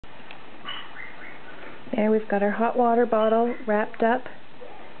There we've got our hot water bottle wrapped up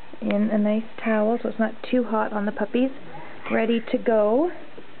in a nice towel so it's not too hot on the puppies. Ready to go.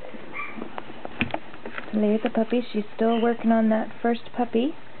 There's the puppy. She's still working on that first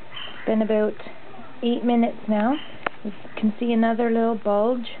puppy. It's been about 8 minutes now. You can see another little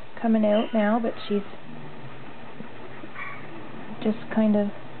bulge coming out now, but she's just kind of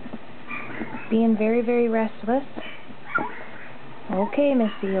being very, very restless. Okay,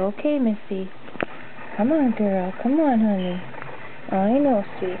 Missy. Okay, Missy. Come on, girl. Come on, honey. I know,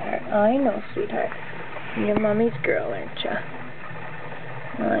 sweetheart. I know, sweetheart. You're Mommy's girl, aren't you?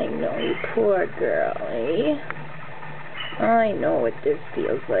 I know, you poor girl, eh? I know what this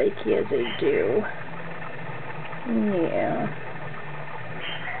feels like. Yes, I do. Yeah.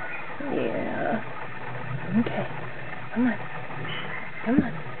 Yeah. Okay. Come on. Come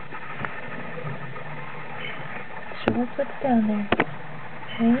on. Show us what's down there.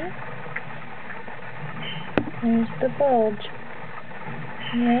 Okay? There's the bulge.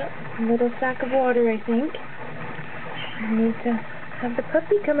 Yeah, a little sack of water, I think. You need to have the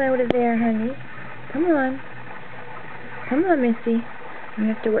puppy come out of there, honey. Come on. Come on, Missy. You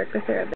have to work with her a bit.